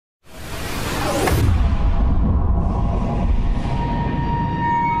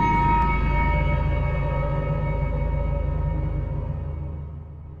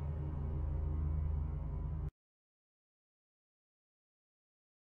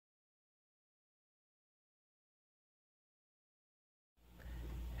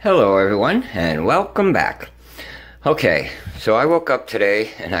Hello everyone and welcome back. Okay, so I woke up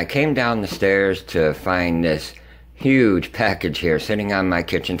today and I came down the stairs to find this huge package here sitting on my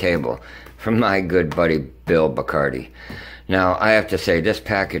kitchen table from my good buddy Bill Bacardi. Now I have to say this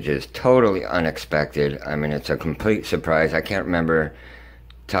package is totally unexpected. I mean, it's a complete surprise. I can't remember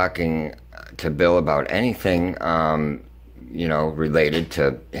talking to Bill about anything related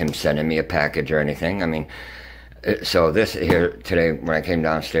to him sending me a package or anything. I mean, so this here today, when I came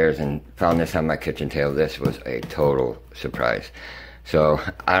downstairs and found this on my kitchen table, this was a total surprise. So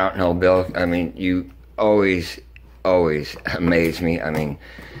I don't know, Bill. I mean, you always amaze me. I mean,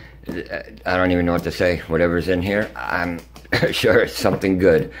 I don't even know what to say. Whatever's in here, I'm sure it's something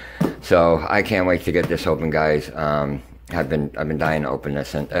good. So I can't wait to get this open, guys. I've been dying to open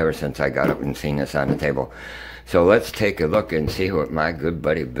this ever since I got up and seen this on the table. So let's take a look and see what my good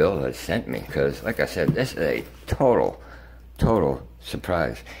buddy Bill has sent me. Because, like I said, this is a total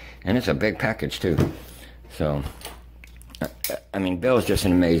surprise. And it's a big package, too. So, I mean, Bill's just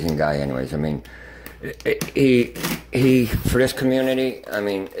an amazing guy anyways. I mean, he for this community, I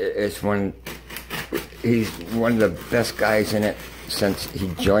mean, he's one of the best guys in it since he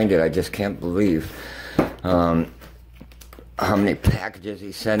joined it. I just can't believe how many packages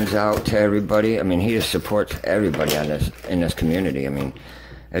he sends out to everybody. I mean, he just supports everybody in this community. I mean,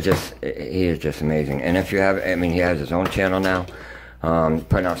 he is just amazing. And if you have, I mean, he has his own channel now,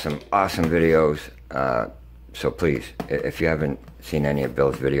 putting out some awesome videos. So please, if you haven't seen any of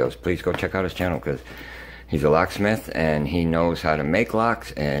Bill's videos, please go check out his channel, because he's a locksmith and he knows how to make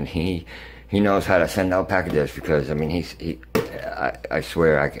locks, and he knows how to send out packages. Because I mean, I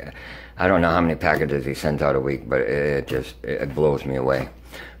swear I don't know how many packages he sends out a week, but it blows me away.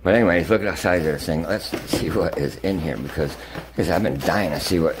 But anyways, look at the size of this thing. Let's see what is in here, because I've been dying to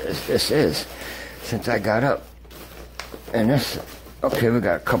see what this is since I got up. And okay, we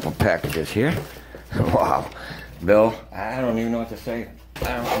got a couple packages here. Wow. Bill, I don't even know what to say.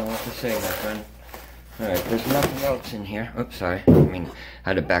 I don't know what to say, my friend. Alright, there's nothing else in here. Oops, sorry. I mean, I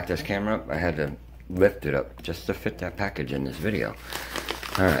had to back this camera up. I had to lift it up just to fit that package in this video.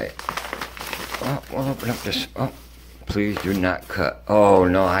 Alright. Oh, we'll open up this. Oh, please do not cut. Oh,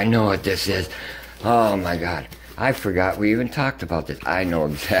 no, I know what this is. Oh, my God. I forgot we even talked about this. I know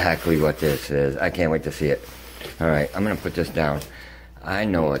exactly what this is. I can't wait to see it. Alright, I'm going to put this down. I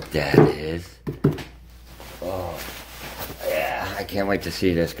know what that is. Oh, yeah, I can't wait to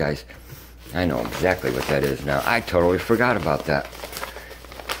see this, guys. I know exactly what that is now. I totally forgot about that.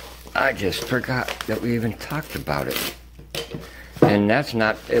 I just forgot that we even talked about it. And that's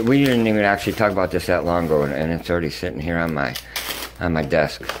not, we didn't even actually talk about this that long ago, and it's already sitting here on my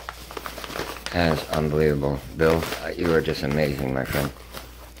desk. That's unbelievable. Bill, you are just amazing, my friend.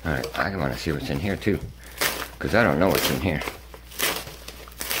 Alright, I want to see what's in here too, because I don't know what's in here.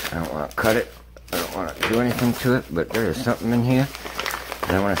 I don't want to cut it. I don't want to do anything to it, but there is something in here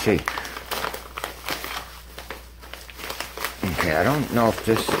and I want to see. Okay, I don't know if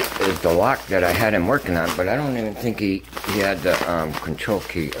this is the lock that I had him working on, but I don't even think he had the control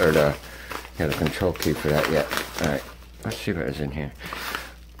key, or the control key for that yet. Alright, let's see what is in here.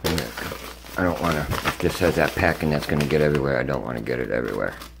 I don't want to, if this has that packing that's going to get everywhere, I don't want to get it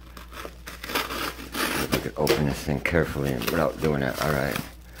everywhere. If we could open this thing carefully and without doing that. Alright.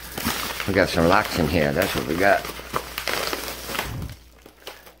 We got some locks in here. That's what we got.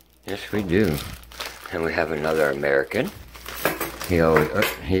 Yes, we do. And we have another American. He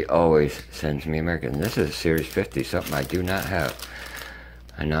always sends me American. This is a Series 50, something I do not have.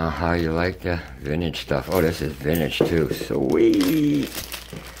 I know how you like the vintage stuff. Oh, this is vintage too. Sweet.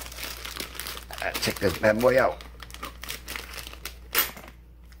 Let's check this bad boy out.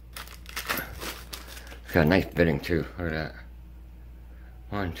 It's got a nice bitting too. Look at that.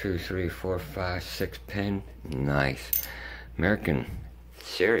 1, 2, 3, 4, 5, 6 pin. Nice. American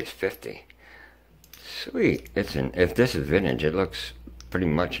Series 50. Sweet. If this is vintage, it looks pretty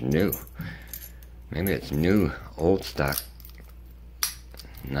much new. Maybe it's new, old stock.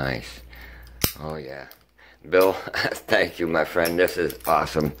 Nice. Oh yeah. Bill, thank you, my friend. This is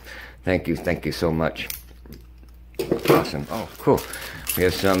awesome. Thank you so much. Awesome. Oh, cool. We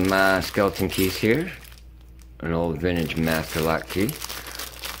have some skeleton keys here. An old vintage master lock key.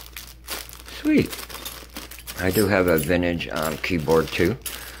 Sweet. I do have a vintage keyboard too,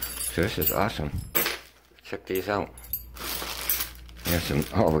 so this is awesome. Check these out.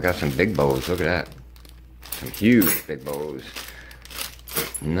 We got some big bows. Look at that. Some huge big bows.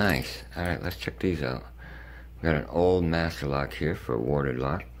 Nice. Alright, let's check these out. We got an old master lock here for a warded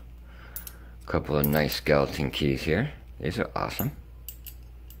lock. A couple of nice skeleton keys here. These are awesome.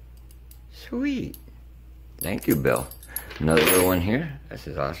 Sweet. Thank you, Bill. Another little one here. This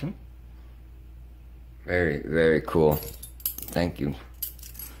is awesome. Very, very cool. Thank you.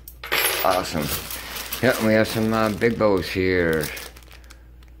 Awesome. Yep, we have some big bows here.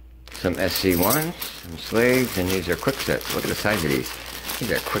 Some SC1s, some slaves, and these are quick sets. Look at the size of these.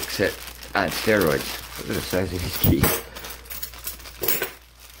 These are quick set on steroids. Look at the size of these keys.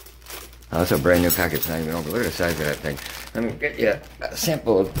 Oh, that's a brand new package. It's not even open. Look at the size of that thing. Let me get you a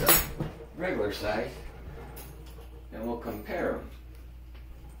sample of the regular size, and we'll compare them.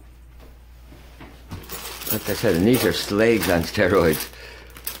 Like I said, and these are slaves on steroids.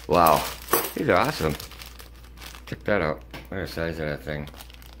 Wow. These are awesome. Check that out. Look at the size of that thing.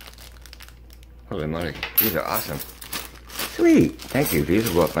 Holy moly. These are awesome. Sweet. Thank you. These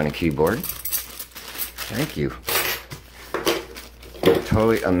will go up on a keyboard. Thank you.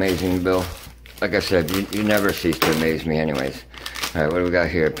 Totally amazing, Bill. Like I said, you never cease to amaze me anyways. Alright, what do we got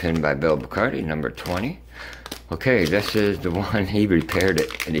here? Pin by Bill Bacardi, number 20. Okay, this is the one, he repaired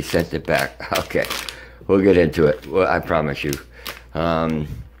it and he sent it back. Okay, we'll get into it. Well, I promise you.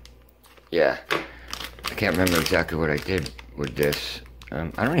 Yeah. I can't remember exactly what I did with this. I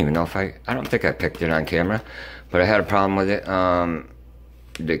don't even know if I don't think I picked it on camera, but I had a problem with it.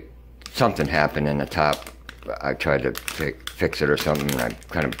 Something happened in the top. I tried to fix it or something, and I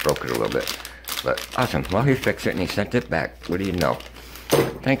kind of broke it a little bit. But awesome. Well, he fixed it and he sent it back. What do you know?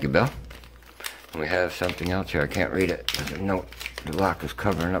 Thank you, Bill. And we have something else here. I can't read it. There's a note. The lock is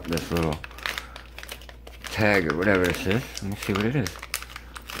covering up this little tag or whatever this is. Let me see what it is.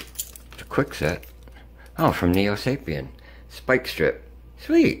 It's a quick set. Oh, from Neo Sapien. Spike strip.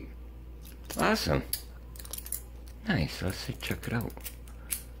 Sweet. Awesome. Nice. Let's see. Check it out.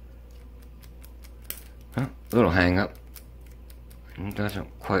 Oh, a little hang up. It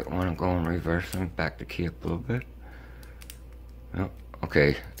doesn't quite want to go in reverse. Let me back the key up a little bit. Oh,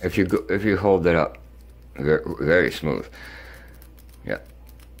 okay. If you hold it up, very smooth. Yeah.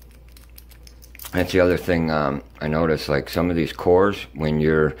 That's the other thing I noticed. Like some of these cores, when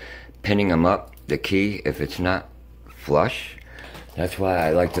you're pinning them up, the key, if it's not flush, that's why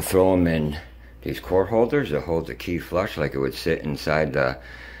I like to throw them in these core holders that hold the key flush, like it would sit inside the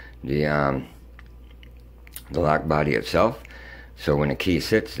lock body itself. So when the key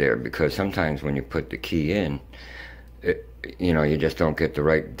sits there, because sometimes when you put the key in, you just don't get the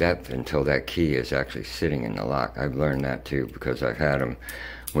right depth until that key is actually sitting in the lock. I've learned that too, because I've had them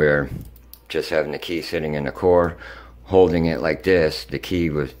where just having the key sitting in the core, holding it like this, the key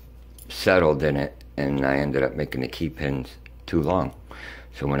was settled in it, and I ended up making the key pins too long.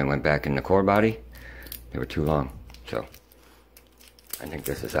 So when I went back in the core body, they were too long. So I think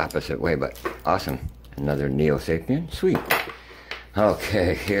this is opposite way, but awesome. Another Neo Sapien. Sweet.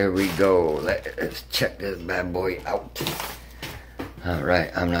 Okay, here we go. Let's check this bad boy out.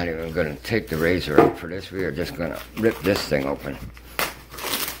 Alright, I'm not even going to take the razor out for this. We are just going to rip this thing open.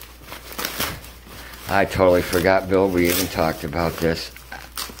 I totally forgot, Bill. We even talked about this.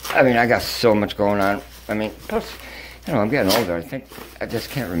 I mean, I got so much going on. I mean, plus, I'm getting older. I think I just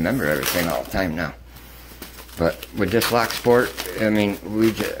can't remember everything all the time now. But with this lock sport, I mean,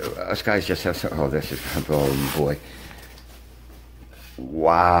 us guys just have so. Oh, this is. Oh boy.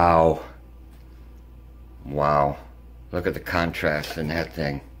 Wow. Wow. Look at the contrast in that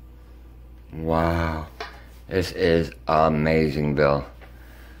thing. Wow. This is amazing, Bill.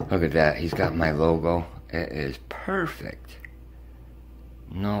 Look at that. He's got my logo. It is perfect.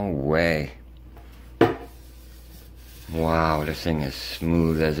 No way. Wow, this thing is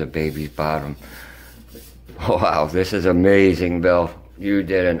smooth as a baby's bottom. Wow, this is amazing, Bill. You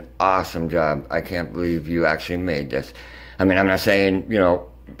did an awesome job. I can't believe you actually made this. I mean, I'm not saying,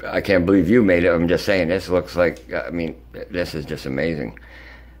 I can't believe you made it. I'm just saying this looks like, I mean, this is just amazing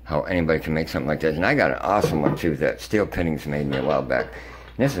how anybody can make something like this. And I got an awesome one, too, that Steel Pinnings made me a while back.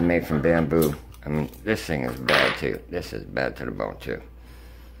 And this is made from bamboo. I mean, this thing is bad, too. This is bad to the bone, too.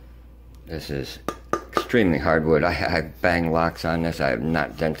 This is extremely hard wood. I bang locks on this. I have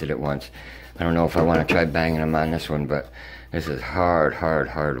not dented it once. I don't know if I want to try banging them on this one, but this is hard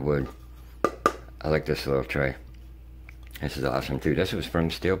wood. I like this little tray. This is awesome too. This was from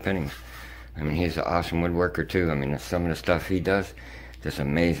Steel Pinnings. I mean, he's an awesome woodworker too. I mean, some of the stuff he does, just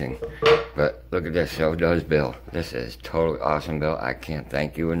amazing. But look at this, so does Bill. This is totally awesome, Bill. I can't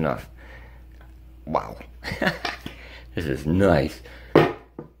thank you enough. Wow. This is nice.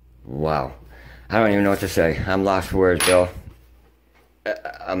 Wow. I don't even know what to say. I'm lost for words, Bill.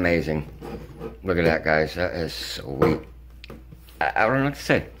 Amazing. Look at that, guys. That is sweet. I don't know what to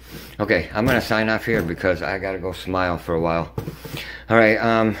say. Okay, I'm going to sign off here because I got to go smile for a while. Alright,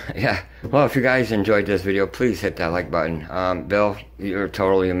 yeah. Well, if you guys enjoyed this video, please hit that like button. Bill, you're a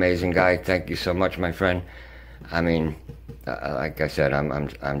totally amazing guy. Thank you so much, my friend. I mean, like I said,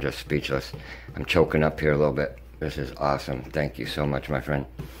 I'm just speechless. I'm choking up here a little bit. This is awesome. Thank you so much, my friend.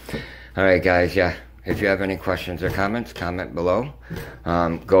 All right, guys. Yeah. If you have any questions or comments, comment below.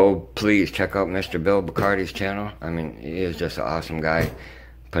 Go, please, check out Mr. Bill Bacardi's channel. I mean, he is just an awesome guy,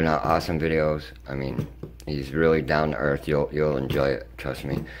 putting out awesome videos. I mean, he's really down to earth. You'll enjoy it, trust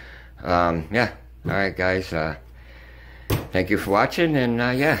me. Yeah. All right, guys. Thank you for watching, and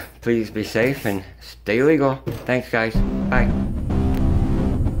yeah, please be safe and stay legal. Thanks, guys. Bye.